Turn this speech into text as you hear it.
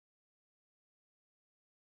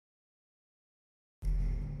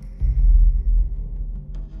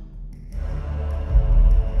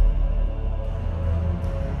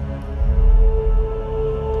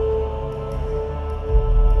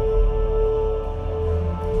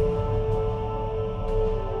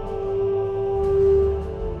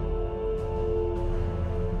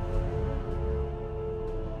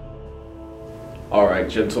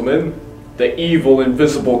Alright, gentlemen. The Evil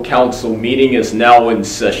Invisible Council meeting is now in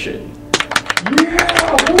session.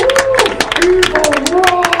 Yeah! Woo! Evil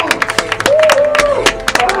rocks! Woo!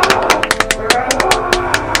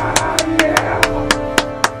 Yeah!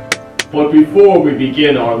 But before we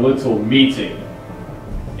begin our little meeting,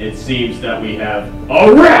 it seems that we have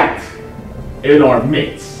a rat in our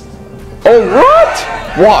midst. A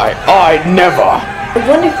rat? Why, I never! I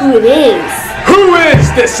wonder who it is. Who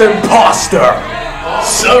is this imposter?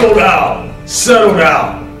 Settle down! Settle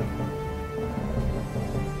down!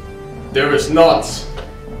 There is not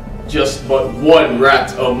just but one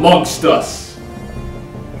rat amongst us.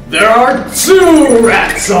 There are two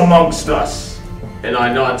rats amongst us. And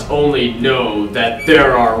I not only know that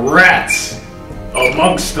there are rats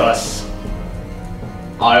amongst us,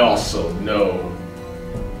 I also know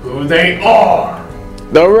who they are.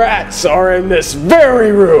 The rats are in this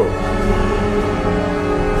very room!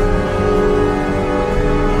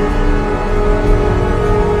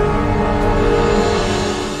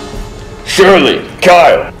 Shirley,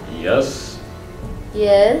 Kyle, Yes?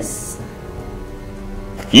 Yes?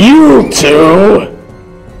 you two!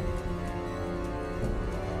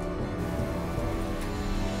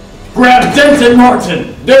 Grab Dent and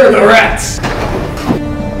Martin! They're the rats!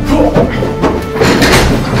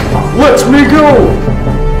 Let me go!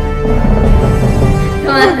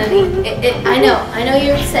 Come on, honey. I know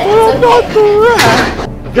you're upset. It's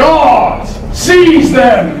okay. Guards! Seize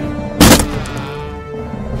them!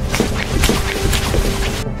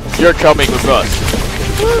 You're coming with us.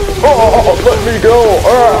 Oh, let me go!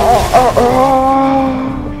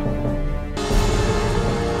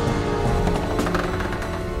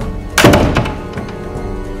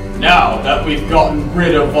 Now that we've gotten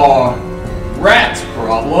rid of our rat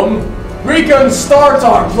problem, we can start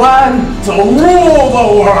our plan to rule the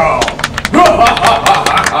world!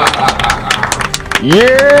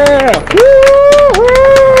 Yeah!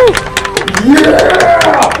 Woo-hoo!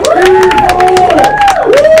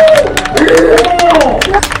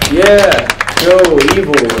 Yeah! Go,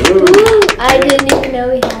 Evil!